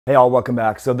Hey all, welcome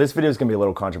back. So this video is going to be a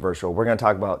little controversial. We're going to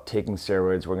talk about taking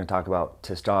steroids, we're going to talk about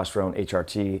testosterone,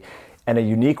 HRT, and a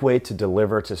unique way to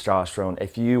deliver testosterone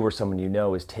if you or someone you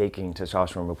know is taking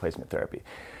testosterone replacement therapy.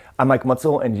 I'm Mike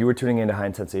Mutzel and you are tuning in to High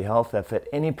Intensity Health. If at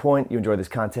any point you enjoy this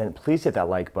content, please hit that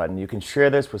like button. You can share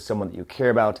this with someone that you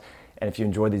care about. And if you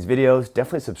enjoy these videos,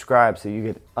 definitely subscribe so you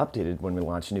get updated when we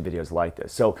launch new videos like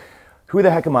this. So who the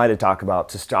heck am I to talk about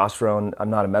testosterone? I'm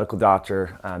not a medical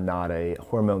doctor. I'm not a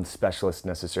hormone specialist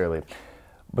necessarily.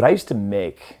 But I used to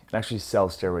make and actually sell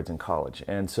steroids in college.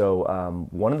 And so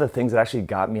one of the things that actually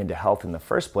got me into health in the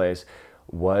first place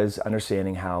was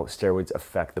understanding how steroids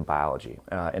affect the biology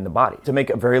in the body. To make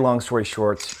a very long story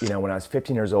short, when I was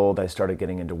 15 years old, I started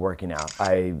getting into working out.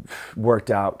 I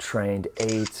worked out, trained,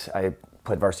 ate, I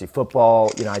played varsity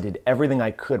football. I did everything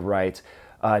I could right.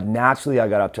 Naturally, I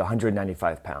got up to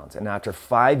 195 pounds. And after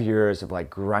 5 years of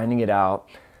grinding it out,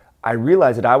 I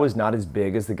realized that I was not as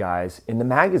big as the guys in the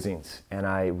magazines. And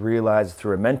I realized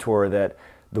through a mentor that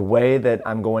the way that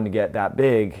I'm going to get that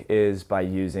big is by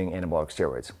using anabolic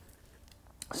steroids.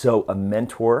 So a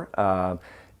mentor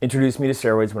introduced me to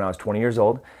steroids when I was 20 years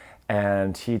old.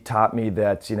 And he taught me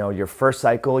that, your first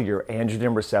cycle, your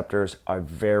androgen receptors are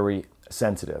very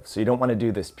sensitive. So you don't want to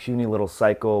do this puny little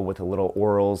cycle with a little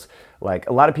orals. Like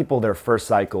a lot of people, their first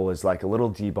cycle is like a little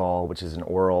D-ball, which is an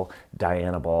oral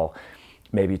dianabol,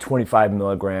 maybe 25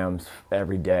 milligrams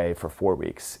every day for 4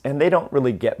 weeks. And they don't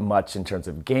really get much in terms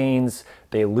of gains.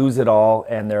 They lose it all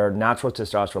and their natural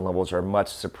testosterone levels are much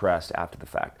suppressed after the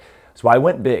fact. So I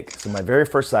went big. So my very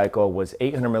first cycle was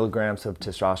 800 milligrams of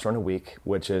testosterone a week,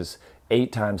 which is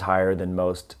 8 times higher than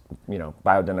most,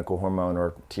 bioidentical hormone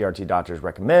or TRT doctors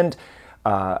recommend.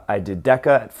 I did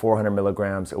DECA at 400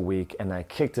 milligrams a week, and I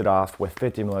kicked it off with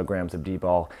 50 milligrams of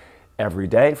D-ball every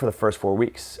day for the first 4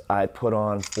 weeks. I put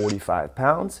on 45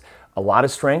 pounds, a lot of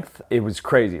strength. It was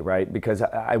crazy, right? Because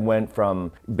I went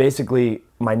from basically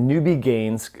my newbie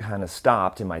gains kind of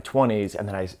stopped in my 20s, and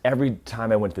then every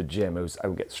time I went to the gym, I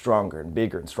would get stronger and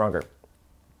bigger and stronger.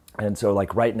 And so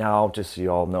right now, just so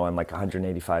you all know, I'm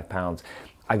 185 pounds.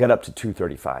 I got up to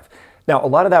 235. Now, a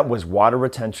lot of that was water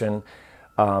retention,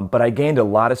 but I gained a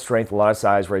lot of strength, a lot of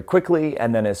size very quickly.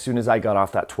 And then as soon as I got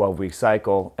off that 12-week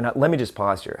cycle, and let me just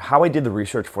pause here. How I did the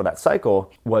research for that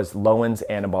cycle was Lowen's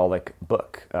Anabolic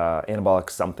book, Anabolic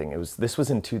something. This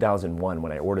was in 2001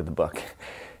 when I ordered the book.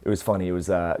 It was funny. It was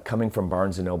coming from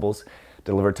Barnes & Noble's,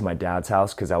 delivered to my dad's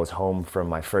house because I was home from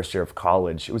my first year of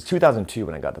college. It was 2002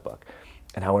 when I got the book.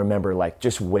 And I remember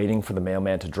just waiting for the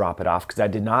mailman to drop it off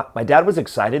because my dad was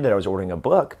excited that I was ordering a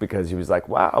book because he was like,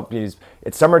 wow,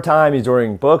 it's summertime, he's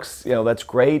ordering books, that's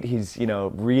great. He's,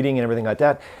 reading and everything like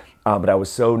that. But I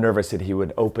was so nervous that he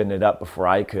would open it up before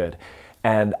I could.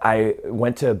 And I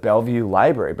went to Bellevue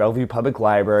Public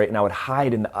Library, and I would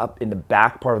hide in the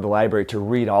back part of the library to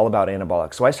read all about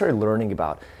anabolic. So I started learning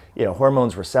about,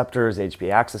 hormones, receptors,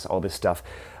 HPA axis, all this stuff.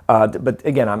 But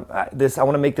again, I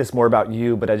want to make this more about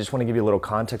you, but I just want to give you a little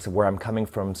context of where I'm coming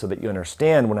from so that you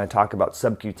understand when I talk about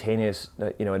subcutaneous,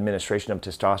 administration of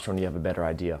testosterone, you have a better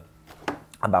idea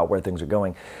about where things are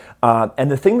going. And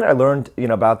the thing that I learned,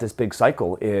 about this big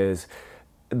cycle is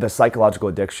the psychological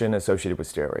addiction associated with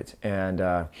steroids.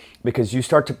 And because you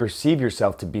start to perceive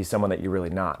yourself to be someone that you're really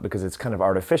not, because it's kind of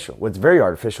artificial. Well, it's very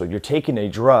artificial. You're taking a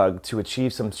drug to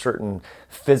achieve some certain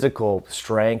physical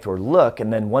strength or look,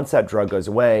 and then once that drug goes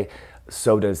away,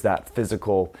 so does that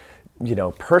physical,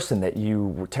 person that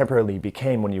you temporarily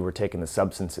became when you were taking the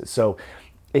substances. So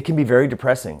it can be very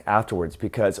depressing afterwards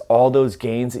because all those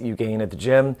gains that you gain at the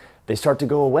gym, they start to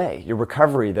go away. Your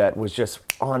recovery that was just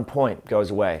on point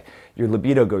goes away. Your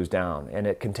libido goes down and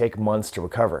it can take months to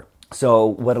recover. So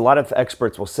what a lot of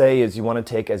experts will say is you want to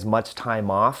take as much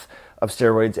time off of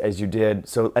steroids as you did.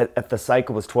 So if the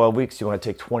cycle was 12 weeks, you want to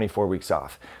take 24 weeks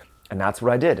off. And that's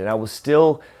what I did. And I was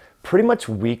still pretty much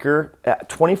weaker at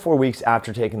 24 weeks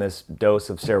after taking this dose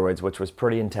of steroids, which was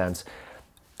pretty intense.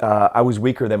 I was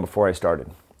weaker than before I started.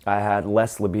 I had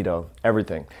less libido,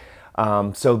 everything.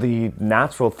 So the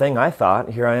natural thing I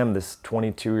thought, here I am, this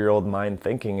 22-year-old mind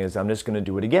thinking is I'm just going to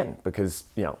do it again because,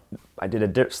 I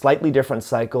did a slightly different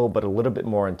cycle, but a little bit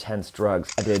more intense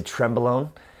drugs. I did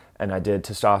trenbolone and I did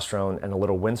testosterone and a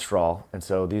little Winstrol. And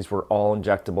so these were all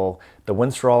injectable. The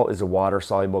Winstrol is a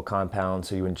water-soluble compound,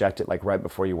 so you inject it right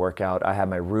before you work out. I had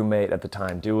my roommate at the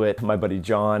time do it. My buddy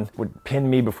John would pin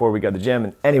me before we go to the gym.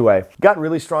 And anyway, got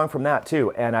really strong from that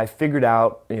too. And I figured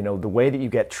out, the way that you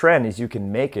get tren is you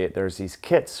can make it. There's these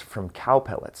kits from cow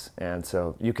pellets. And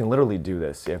so you can literally do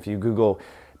this. If you Google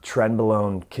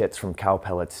trenbolone kits from cow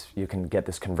pellets, you can get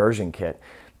this conversion kit.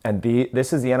 And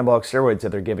this is the anabolic steroids that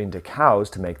they're giving to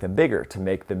cows to make them bigger, to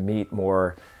make the meat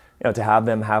more to have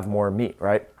them have more meat,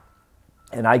 right?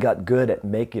 And I got good at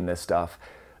making this stuff.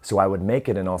 So I would make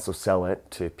it and also sell it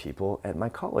to people at my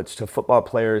college, to football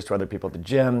players, to other people at the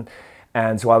gym.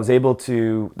 And so I was able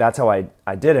to, that's how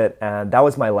I did it. And that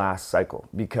was my last cycle,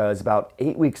 because about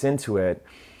 8 weeks into it,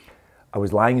 I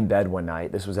was lying in bed one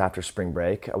night. This was after spring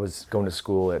break. I was going to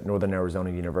school at Northern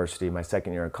Arizona University, my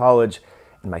second year in college,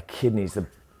 and my kidneys, the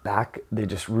back, they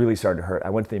just really started to hurt. I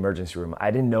went to the emergency room.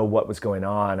 I didn't know what was going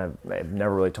on. I've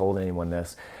never really told anyone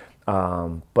this.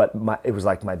 But it was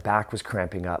like my back was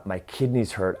cramping up, my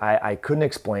kidneys hurt, I couldn't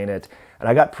explain it, and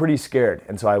I got pretty scared.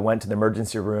 And so I went to the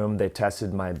emergency room. They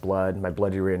tested my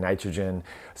blood urea, nitrogen,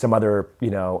 some other,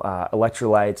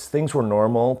 electrolytes. Things were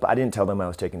normal, but I didn't tell them I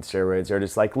was taking steroids. They're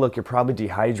just like, look, you're probably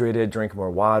dehydrated, drink more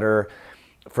water.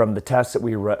 From the tests that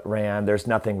we ran, there's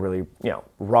nothing really,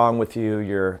 wrong with you.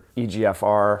 Your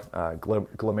EGFR,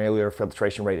 glomerular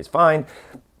filtration rate is fine,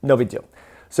 no big deal.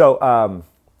 So,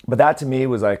 but that to me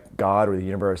was like God or the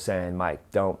universe saying, Mike,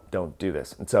 don't do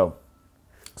this. And so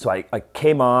I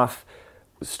came off,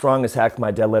 strong as heck.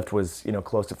 My deadlift was,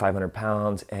 close to 500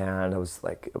 pounds. And I was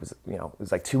like, it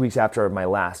was like 2 weeks after my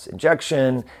last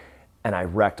injection, and I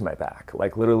wrecked my back.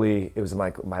 Like literally, it was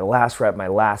like my last rep, my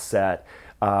last set.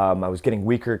 I was getting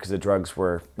weaker because the drugs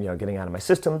were, getting out of my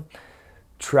system.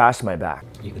 Trashed my back.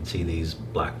 You can see these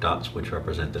black dots, which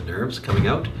represent the nerves coming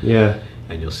out. Yeah.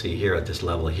 And you'll see here at this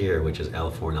level here, which is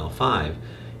L4 and L5,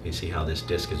 you see how this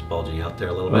disc is bulging out there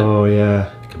a little bit. Oh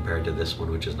yeah. Compared to this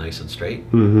one, which is nice and straight.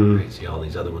 Mm-hmm. Right? See, all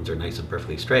these other ones are nice and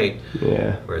perfectly straight.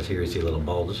 Yeah. Whereas here you see a little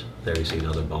bulge. There you see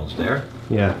another bulge there.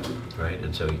 Yeah. Right.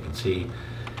 And so you can see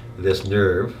this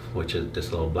nerve, which is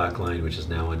this little black line, which is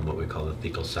now in what we call the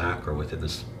thecal sac, or within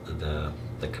this the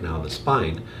canal of the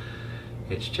spine.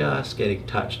 It's just getting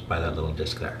touched by that little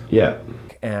disc there. Yeah.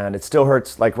 And it still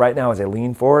hurts. Like right now, as I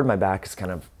lean forward, my back is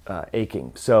kind of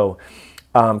aching. So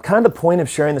kind of the point of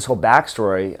sharing this whole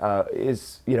backstory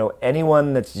is,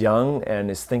 anyone that's young and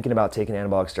is thinking about taking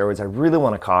anabolic steroids, I really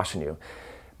want to caution you,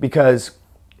 because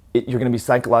you're going to be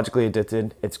psychologically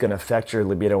addicted. It's going to affect your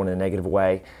libido in a negative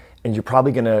way. And you're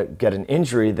probably going to get an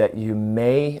injury that you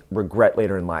may regret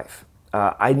later in life.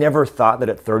 I never thought that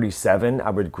at 37 I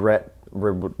would regret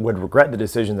the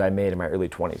decisions I made in my early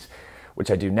 20s, which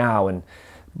I do now.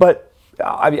 But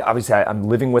obviously I'm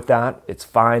living with that. It's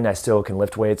fine. I still can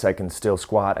lift weights. I can still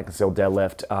squat. I can still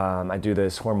deadlift. I do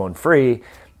this hormone free.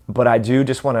 But I do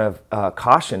just want to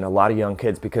caution a lot of young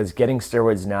kids, because getting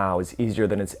steroids now is easier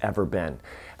than it's ever been.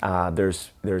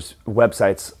 There's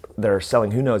websites that are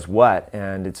selling who knows what,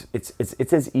 and it's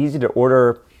as easy to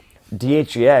order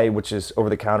DHEA, which is over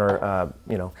the counter.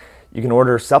 You can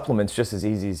order supplements just as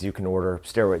easy as you can order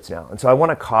steroids now. And so I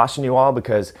want to caution you all,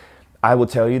 because I will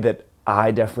tell you that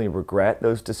I definitely regret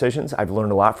those decisions. I've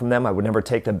learned a lot from them. I would never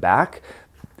take them back,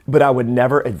 but I would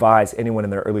never advise anyone in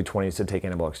their early 20s to take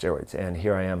anabolic steroids. And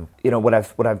here I am. What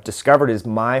I've discovered is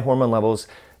my hormone levels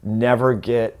never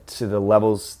get to the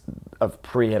levels of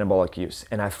pre-anabolic use.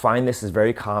 And I find this is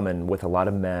very common with a lot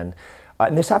of men.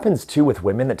 And this happens too with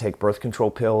women that take birth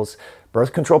control pills.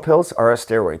 Birth control pills are a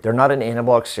steroid. They're not an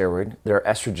anabolic steroid. They're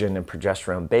estrogen and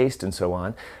progesterone based and so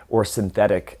on, or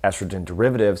synthetic estrogen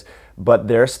derivatives, but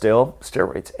they're still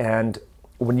steroids. And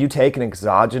when you take an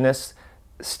exogenous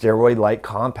steroid-like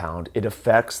compound, it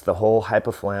affects the whole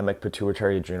hypothalamic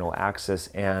pituitary adrenal axis,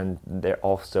 and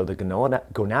also the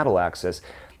gonadal axis,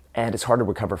 and it's hard to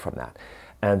recover from that.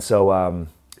 And so,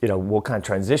 we'll kind of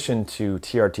transition to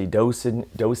TRT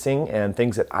dosing and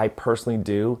things that I personally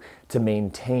do to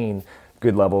maintain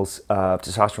good levels of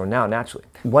testosterone now naturally.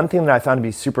 One thing that I found to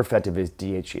be super effective is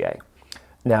DHEA.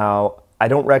 Now, I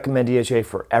don't recommend DHEA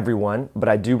for everyone, but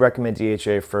I do recommend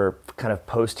DHEA for kind of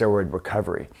post-steroid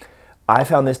recovery. I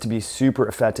found this to be super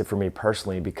effective for me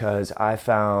personally, because I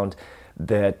found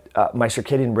that my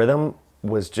circadian rhythm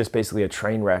was just basically a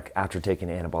train wreck after taking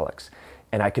anabolics.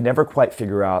 And I could never quite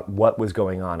figure out what was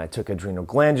going on. I took adrenal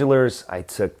glandulars, I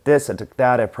took this, I took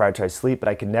that, I prioritized sleep, but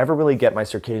I could never really get my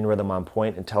circadian rhythm on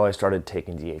point until I started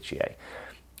taking DHEA.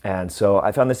 And so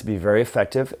I found this to be very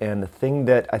effective. And the thing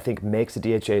that I think makes the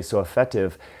DHEA so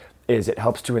effective is it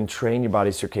helps to entrain your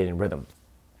body's circadian rhythm.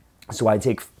 So I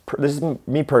take, this is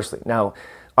me personally. Now,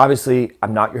 obviously,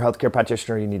 I'm not your healthcare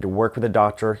practitioner. You need to work with a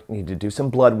doctor. You need to do some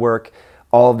blood work,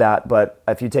 all of that. But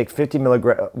if you take 50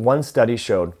 milligrams, one study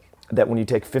showed that when you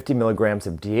take 50 milligrams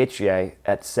of DHEA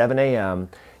at 7 a.m.,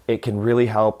 it can really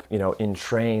help,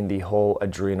 entrain the whole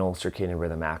adrenal circadian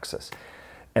rhythm axis.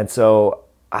 And so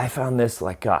I found this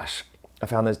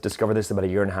discovered this about 1.5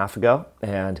 years ago.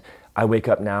 And I wake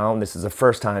up now, and this is the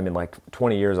first time in like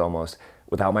 20 years almost,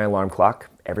 without my alarm clock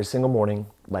every single morning.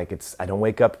 I don't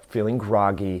wake up feeling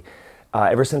groggy.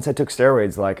 ever since I took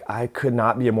steroids, like I could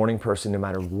not be a morning person no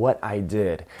matter what I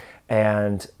did.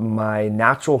 And my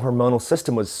natural hormonal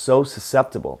system was so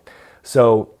susceptible.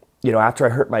 So, after I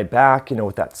hurt my back,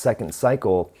 with that second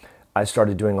cycle, I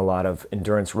started doing a lot of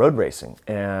endurance road racing.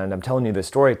 And I'm telling you this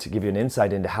story to give you an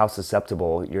insight into how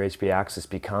susceptible your HPA axis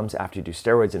becomes after you do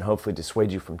steroids and hopefully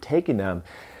dissuade you from taking them.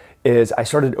 Is I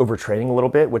started overtraining a little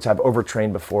bit, which I've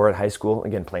overtrained before at high school,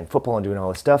 again, playing football and doing all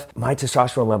this stuff. My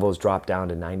testosterone levels dropped down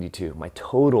to 92. My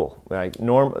total, like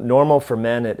normal for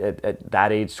men at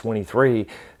that age, 23,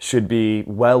 should be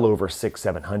well over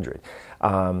 600-700.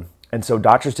 And so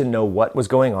doctors didn't know what was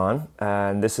going on.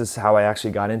 And this is how I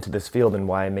actually got into this field and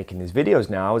why I'm making these videos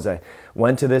now is I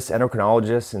went to this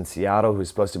endocrinologist in Seattle who's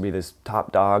supposed to be this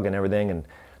top dog and everything. And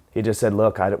he just said,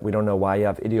 look, we don't know why you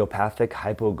have idiopathic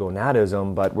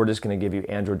hypogonadism, but we're just going to give you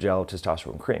androgel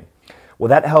testosterone cream. Well,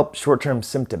 that helped short-term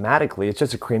symptomatically. It's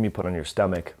just a cream you put on your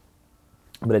stomach,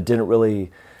 but it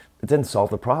didn't solve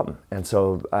the problem. And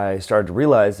so I started to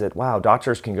realize that, wow,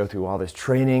 doctors can go through all this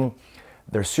training.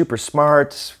 They're super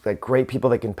smart, like great people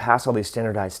that can pass all these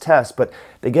standardized tests, but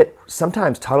they get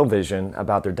sometimes tunnel vision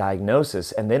about their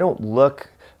diagnosis and they don't look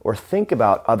or think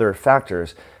about other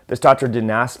factors. This doctor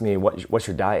didn't ask me, what's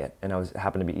your diet? And I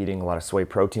happened to be eating a lot of soy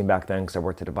protein back then because I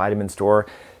worked at a vitamin store.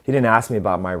 He didn't ask me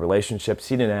about my relationships.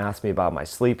 He didn't ask me about my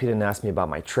sleep. He didn't ask me about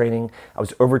my training. I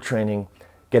was overtraining,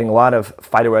 getting a lot of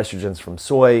phytoestrogens from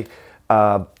soy.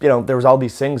 There was all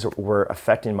these things that were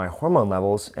affecting my hormone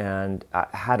levels. And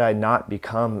had I not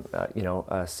become,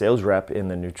 a sales rep in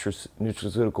the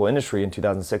nutraceutical industry in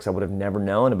 2006, I would have never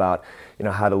known about,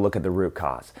 how to look at the root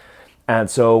cause. And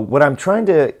so what I'm trying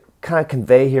to kind of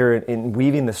convey here in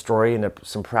weaving the story into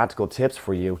some practical tips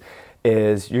for you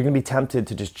is you're going to be tempted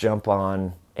to just jump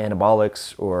on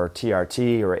anabolics or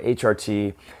TRT or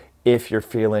HRT if you're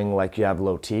feeling like you have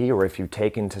low T or if you've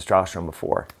taken testosterone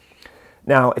before.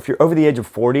 Now, if you're over the age of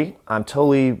 40, I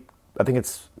think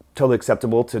it's totally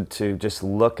acceptable to just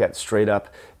look at straight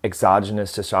up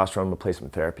exogenous testosterone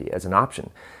replacement therapy as an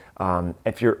option.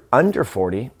 If you're under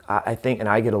 40, I think, and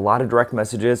I get a lot of direct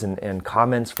messages and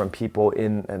comments from people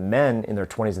men in their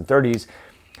 20s and 30s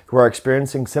who are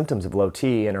experiencing symptoms of low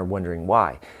T and are wondering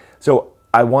why. So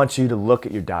I want you to look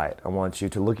at your diet. I want you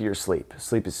to look at your sleep.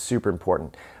 Sleep is super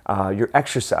important. Your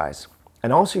exercise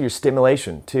and also your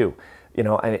stimulation too. Do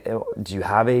you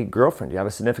have a girlfriend? Do you have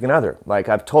a significant other? Like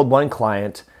I've told one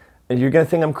client, and you're going to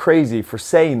think I'm crazy for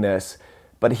saying this,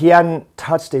 but he hadn't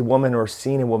touched a woman or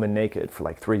seen a woman naked for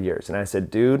like 3 years. And I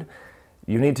said, dude,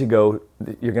 you need to go,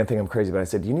 you're gonna think I'm crazy, but I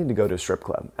said, you need to go to a strip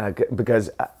club because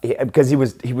he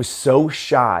was so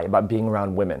shy about being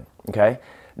around women, okay?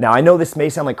 Now I know this may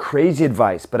sound like crazy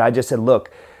advice, but I just said,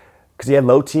 look, because he had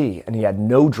low T and he had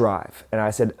no drive. And I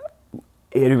said,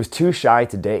 he was too shy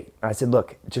to date. I said,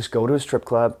 look, just go to a strip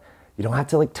club. You don't have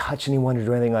to like touch anyone or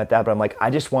do anything like that, but I'm like,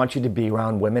 I just want you to be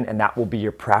around women and that will be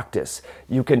your practice.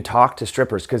 You can talk to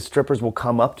strippers because strippers will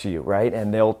come up to you, right?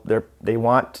 And they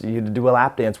want you to do a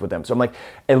lap dance with them. So I'm like,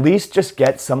 at least just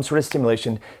get some sort of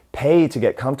stimulation, pay to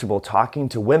get comfortable talking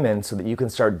to women so that you can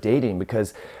start dating,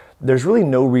 because there's really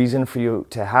no reason for you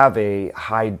to have a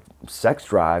high sex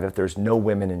drive if there's no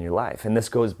women in your life. And this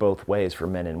goes both ways for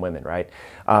men and women, right?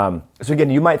 So again,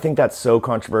 you might think that's so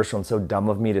controversial and so dumb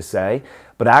of me to say,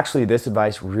 but actually this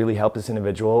advice really helped this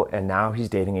individual, and now he's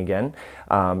dating again.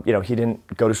 He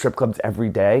didn't go to strip clubs every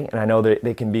day, and I know that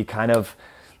they can be kind of,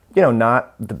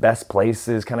 not the best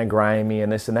places, kind of grimy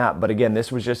and this and that. But again,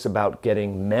 this was just about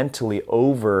getting mentally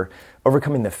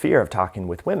overcoming the fear of talking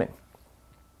with women.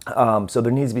 So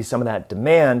there needs to be some of that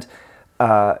demand,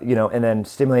 and then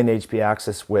stimulating the HPA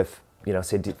axis with,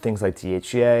 say things like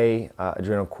DHEA,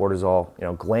 adrenal cortisol,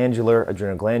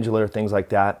 adrenal glandular, things like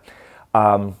that.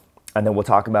 And then we'll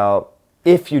talk about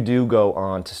if you do go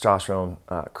on testosterone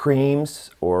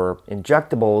creams or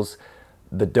injectables,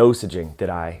 the dosaging that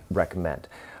I recommend.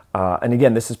 And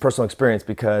again, this is personal experience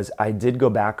because I did go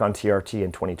back on TRT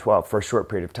in 2012 for a short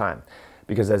period of time.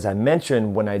 Because as I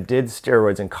mentioned, when I did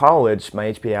steroids in college, my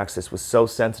HPA axis was so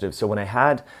sensitive. So when I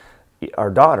had our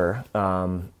daughter,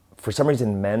 for some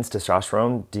reason, men's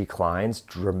testosterone declines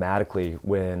dramatically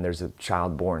when there's a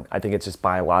child born. I think it's just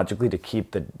biologically to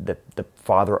keep the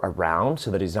father around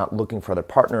so that he's not looking for other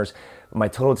partners. My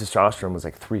total testosterone was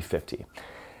like 350.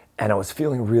 And I was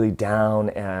feeling really down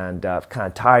and kind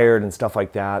of tired and stuff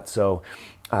like that. So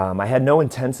I had no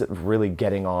intent of really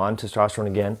getting on testosterone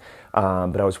again,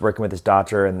 but I was working with this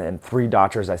doctor and then 3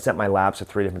 doctors. I sent my labs to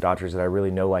 3 different doctors that I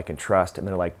really know, like, and trust. And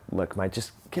they're like, look, Mike,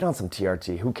 just get on some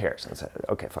TRT. Who cares? And I said,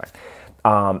 okay,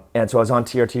 fine. And so I was on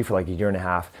TRT for like a year and a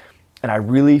half. And I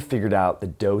really figured out the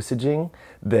dosaging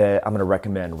that I'm gonna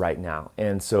recommend right now.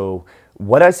 And so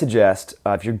what I suggest,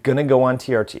 if you're gonna go on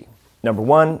TRT, number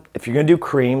one, if you're gonna do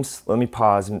creams, let me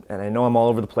pause, and I know I'm all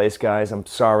over the place, guys, I'm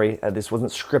sorry, this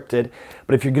wasn't scripted,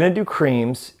 but if you're gonna do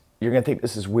creams, you're gonna think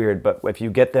this is weird, but if you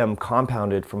get them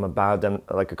compounded from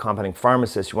like a compounding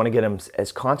pharmacist, you wanna get them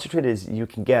as concentrated as you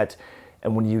can get,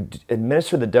 and when you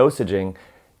administer the dosaging,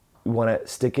 you wanna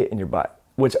stick it in your butt.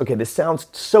 Which, okay, this sounds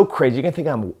so crazy, you're gonna think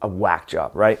I'm a whack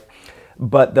job, right?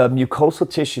 But the mucosal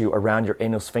tissue around your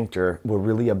anal sphincter will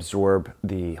really absorb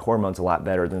the hormones a lot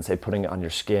better than, say, putting it on your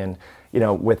skin. You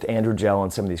know, with androgel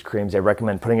and some of these creams, I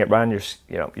recommend putting it right on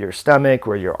your stomach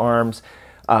or your arms.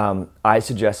 I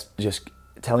suggest just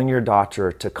telling your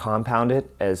doctor to compound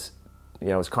it as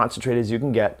concentrated as you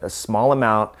can get, a small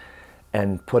amount,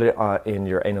 and put it in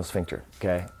your anal sphincter,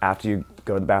 okay, after you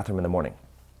go to the bathroom in the morning.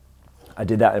 I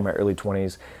did that in my early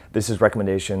 20s. This is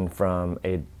recommendation from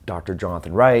a Dr.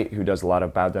 Jonathan Wright, who does a lot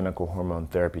of bioidentical hormone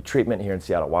therapy treatment here in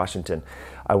Seattle, Washington.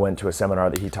 I went to a seminar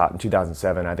that he taught in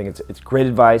 2007. I think it's great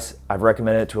advice. I've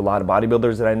recommended it to a lot of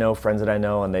bodybuilders that I know, friends that I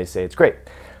know, and they say it's great.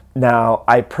 Now,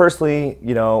 I personally,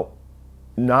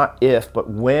 not if, but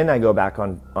when I go back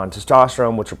on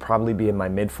testosterone, which will probably be in my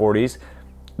mid-40s,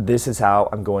 this is how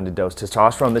I'm going to dose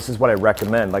testosterone. This is what I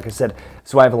recommend. Like I said,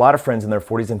 so I have a lot of friends in their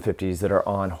 40s and 50s that are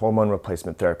on hormone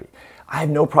replacement therapy. I have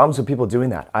no problems with people doing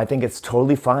that. I think it's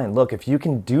totally fine. Look, if you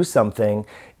can do something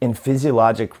in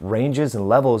physiologic ranges and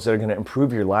levels that are gonna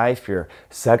improve your life, your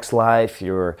sex life,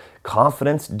 your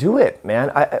confidence, do it,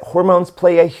 man. Hormones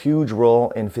play a huge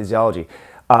role in physiology.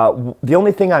 The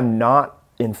only thing I'm not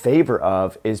in favor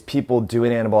of is people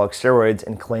doing anabolic steroids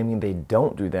and claiming they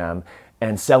don't do them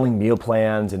and selling meal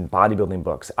plans and bodybuilding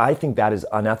books. I think that is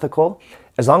unethical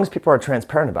as long as people are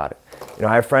transparent about it.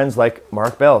 I have friends like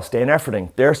Mark Bell, Stay in Efforting.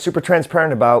 They're super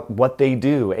transparent about what they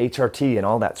do, HRT and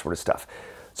all that sort of stuff.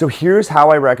 So here's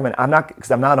how I recommend, because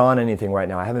I'm not on anything right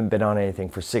now. I haven't been on anything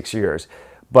for 6 years.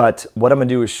 But what I'm gonna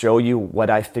do is show you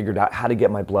what I figured out, how to get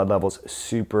my blood levels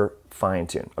super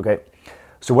fine-tuned, okay?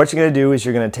 So what you're gonna do is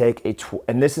you're gonna take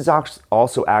and this is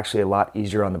also actually a lot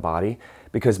easier on the body,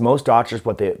 because most doctors,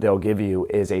 what they'll give you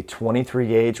is a 23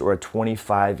 gauge or a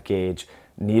 25 gauge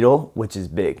needle, which is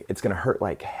big. It's gonna hurt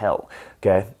like hell,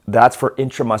 okay? That's for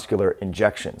intramuscular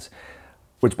injections,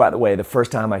 which, by the way, the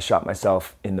first time I shot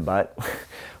myself in the butt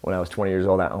when I was 20 years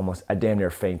old, I damn near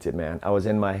fainted, man. I was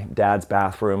in my dad's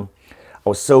bathroom. I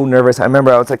was so nervous. I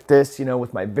remember I was like this,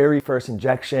 with my very first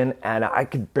injection, and I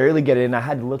could barely get it in. I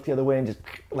had to look the other way and just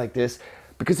like this,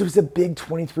 because it was a big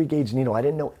 23 gauge needle. I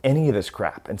didn't know any of this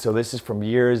crap. And so this is from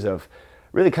years of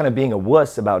really kind of being a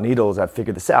wuss about needles. I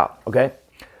figured this out, okay?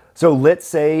 So let's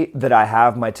say that I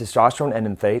have my testosterone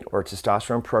enanthate or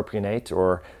testosterone propionate,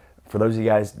 or for those of you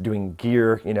guys doing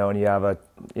gear, and you have a,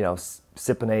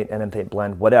 cypionate, enanthate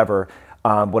blend, whatever.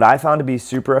 What I found to be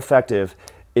super effective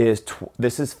is,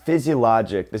 this is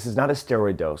physiologic. This is not a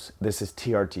steroid dose. This is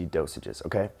TRT dosages,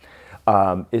 okay?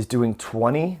 Is doing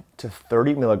 20 to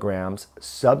 30 milligrams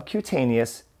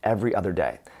subcutaneous every other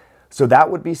day. So that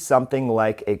would be something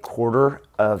like a quarter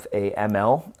of a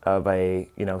ml of a,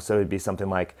 so it'd be something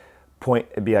like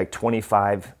it'd be like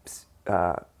 25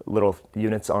 little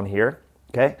units on here,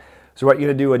 okay? So what you're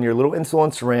gonna do in your little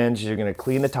insulin syringe is you're gonna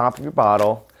clean the top of your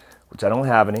bottle, which I don't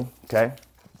have any, okay?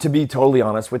 To be totally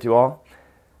honest with you all,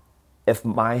 if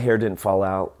my hair didn't fall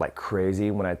out like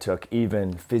crazy when I took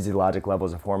even physiologic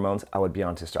levels of hormones, I would be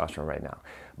on testosterone right now.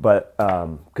 But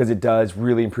because it does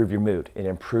really improve your mood, it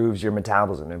improves your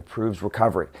metabolism, it improves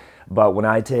recovery. But when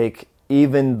I take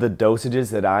even the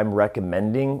dosages that I'm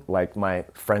recommending, like my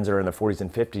friends that are in the 40s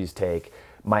and 50s take,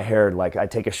 my hair, like I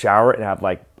take a shower and I have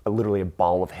like literally a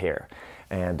ball of hair.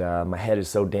 And my head is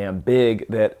so damn big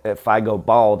that if I go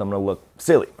bald, I'm gonna look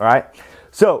silly, all right?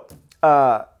 So,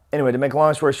 anyway, to make a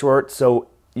long story short, so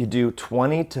you do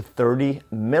 20 to 30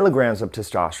 milligrams of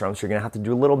testosterone, so you're gonna have to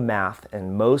do a little math,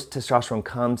 and most testosterone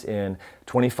comes in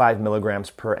 25 milligrams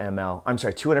per ml. I'm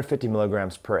sorry, 250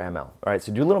 milligrams per ml. All right,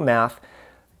 so do a little math.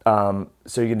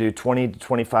 So you can do 20 to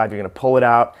 25, you're gonna pull it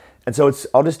out. And so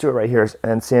I'll just do it right here,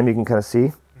 and Sam, you can kind of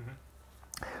see.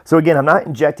 So again, I'm not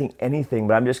injecting anything,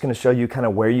 but I'm just gonna show you kind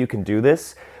of where you can do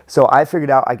this. So I figured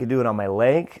out I could do it on my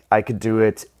leg, I could do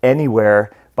it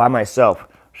anywhere by myself.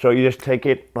 So you just take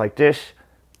it like this,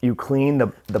 you clean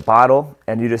the bottle,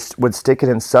 and you just would stick it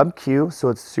in sub-Q, so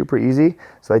it's super easy.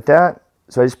 So like that.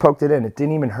 So I just poked it in. It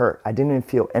didn't even hurt. I didn't even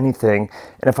feel anything.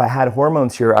 And if I had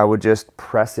hormones here, I would just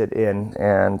press it in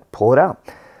and pull it out.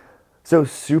 So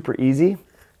super easy.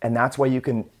 And that's why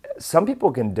some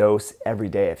people can dose every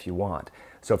day if you want.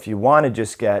 So if you want to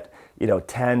just get,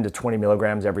 10 to 20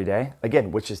 milligrams every day,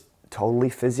 again, which is totally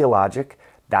physiologic,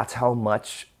 That's how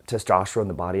much testosterone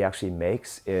the body actually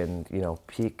makes in,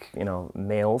 peak,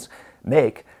 males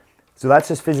make. So that's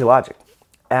just physiologic.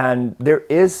 And there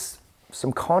is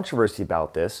some controversy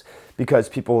about this because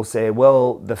people will say,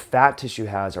 well, the fat tissue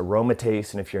has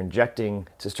aromatase, and if you're injecting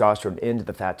testosterone into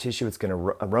the fat tissue, it's going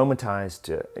to aromatize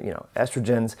to,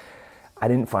 estrogens. I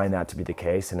didn't find that to be the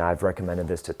case, and I've recommended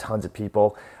this to tons of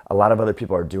people. A lot of other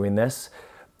people are doing this.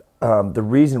 The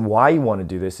reason why you want to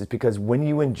do this is because when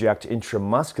you inject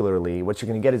intramuscularly, what you're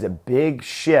going to get is a big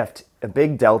shift, a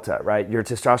big delta, right? Your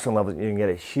testosterone level, you're going to get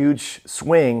a huge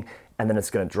swing, and then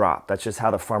it's going to drop. That's just how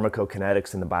the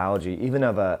pharmacokinetics and the biology, even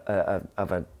of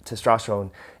a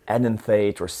testosterone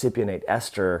enanthate or cypionate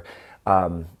ester,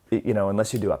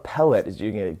 unless you do a pellet,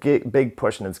 you're going to get a big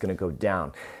push and it's going to go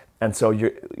down. And so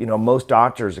most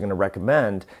doctors are going to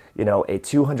recommend, a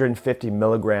 250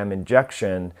 milligram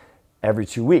injection every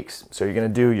 2 weeks. So you're going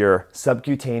to do your you're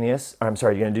going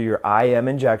to do your IM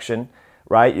injection,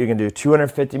 right? You're going to do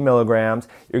 250 milligrams.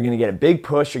 You're going to get a big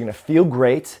push. You're going to feel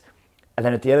great. And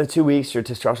then at the end of 2 weeks, your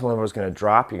testosterone level is going to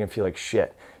drop. You're going to feel like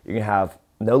shit. You're going to have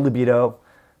no libido.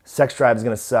 Sex drive is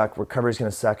going to suck. Recovery is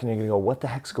going to suck. And you're going to go, what the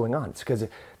heck's going on? It's because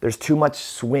there's too much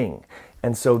swing.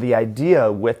 And so the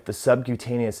idea with the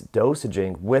subcutaneous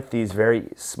dosaging with these very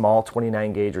small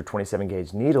 29 gauge or 27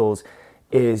 gauge needles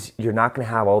is you're not going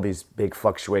to have all these big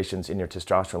fluctuations in your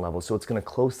testosterone levels. So it's going to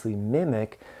closely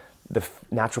mimic the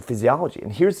natural physiology.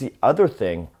 And here's the other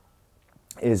thing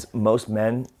is most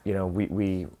men,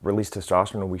 we release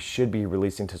testosterone, or we should be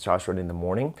releasing testosterone in the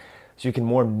morning. So you can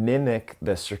more mimic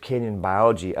the circadian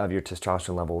biology of your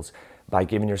testosterone levels by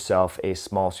giving yourself a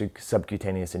small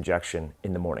subcutaneous injection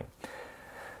in the morning.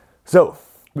 So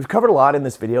we've covered a lot in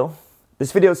this video.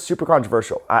 This video is super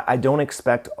controversial. I don't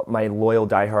expect my loyal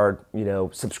diehard,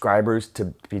 subscribers to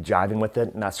be jiving with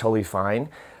it, and that's totally fine.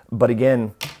 But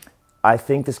again, I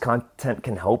think this content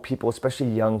can help people,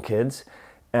 especially young kids.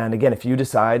 And again, if you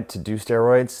decide to do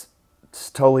steroids,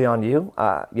 it's totally on you.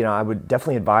 I would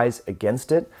definitely advise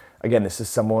against it. Again, this is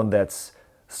someone that's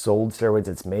sold steroids,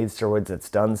 that's made steroids, that's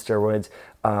done steroids.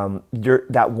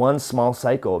 That one small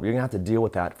cycle, you're gonna have to deal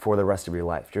with that for the rest of your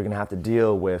life. You're gonna have to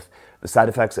deal with the side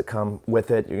effects that come with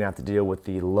it. You're gonna have to deal with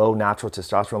the low natural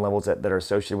testosterone levels that are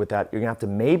associated with that. You're gonna have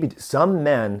to some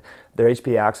men, their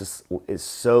HPA axis is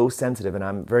so sensitive, and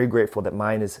I'm very grateful that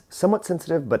mine is somewhat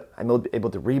sensitive, but I'm able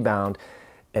to rebound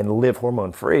and live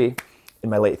hormone free in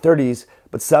my late 30s.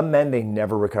 But some men, they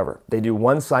never recover. They do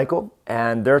one cycle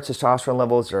and their testosterone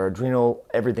levels, their adrenal,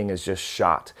 everything is just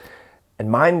shot. And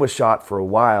mine was shot for a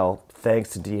while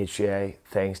thanks to DHEA,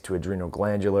 thanks to adrenal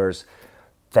glandulars,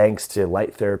 thanks to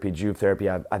light therapy, Joovv therapy.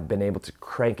 I've been able to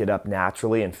crank it up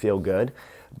naturally and feel good.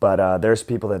 But there's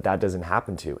people that doesn't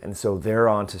happen to. And so they're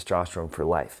on testosterone for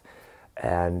life.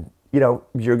 And you're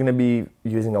going to be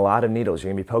using a lot of needles.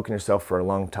 You're going to be poking yourself for a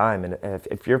long time. And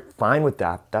if you're fine with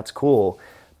that, that's cool.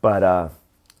 But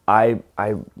I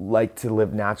like to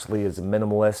live naturally as a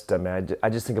minimalist. I mean, I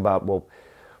just think about, well,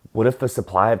 what if the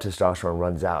supply of testosterone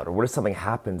runs out? Or what if something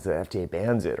happens, the FDA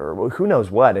bans it? Or who knows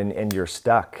what, and you're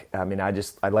stuck. I mean,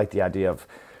 I like the idea of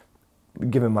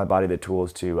giving my body the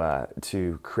tools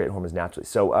to create hormones naturally.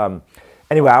 So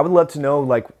anyway, I would love to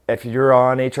know, if you're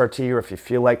on HRT or if you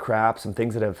feel like crap, some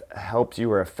things that have helped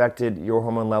you or affected your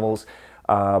hormone levels.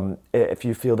 If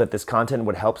you feel that this content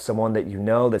would help someone that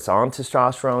that's on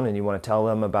testosterone, and you want to tell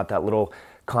them about that little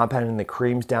compounding the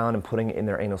creams down and putting it in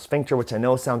their anal sphincter, which I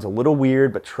know sounds a little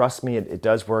weird, but trust me, it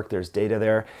does work. There's data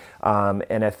there.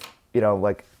 And if,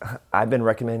 I've been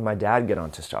recommending my dad get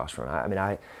on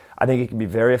testosterone. I think it can be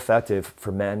very effective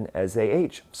for men as they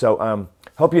age. So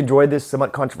hope you enjoyed this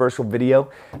somewhat controversial video.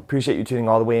 Appreciate you tuning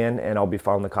all the way in, and I'll be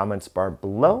following the comments bar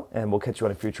below, and we'll catch you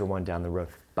on a future one down the road.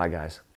 Bye, guys.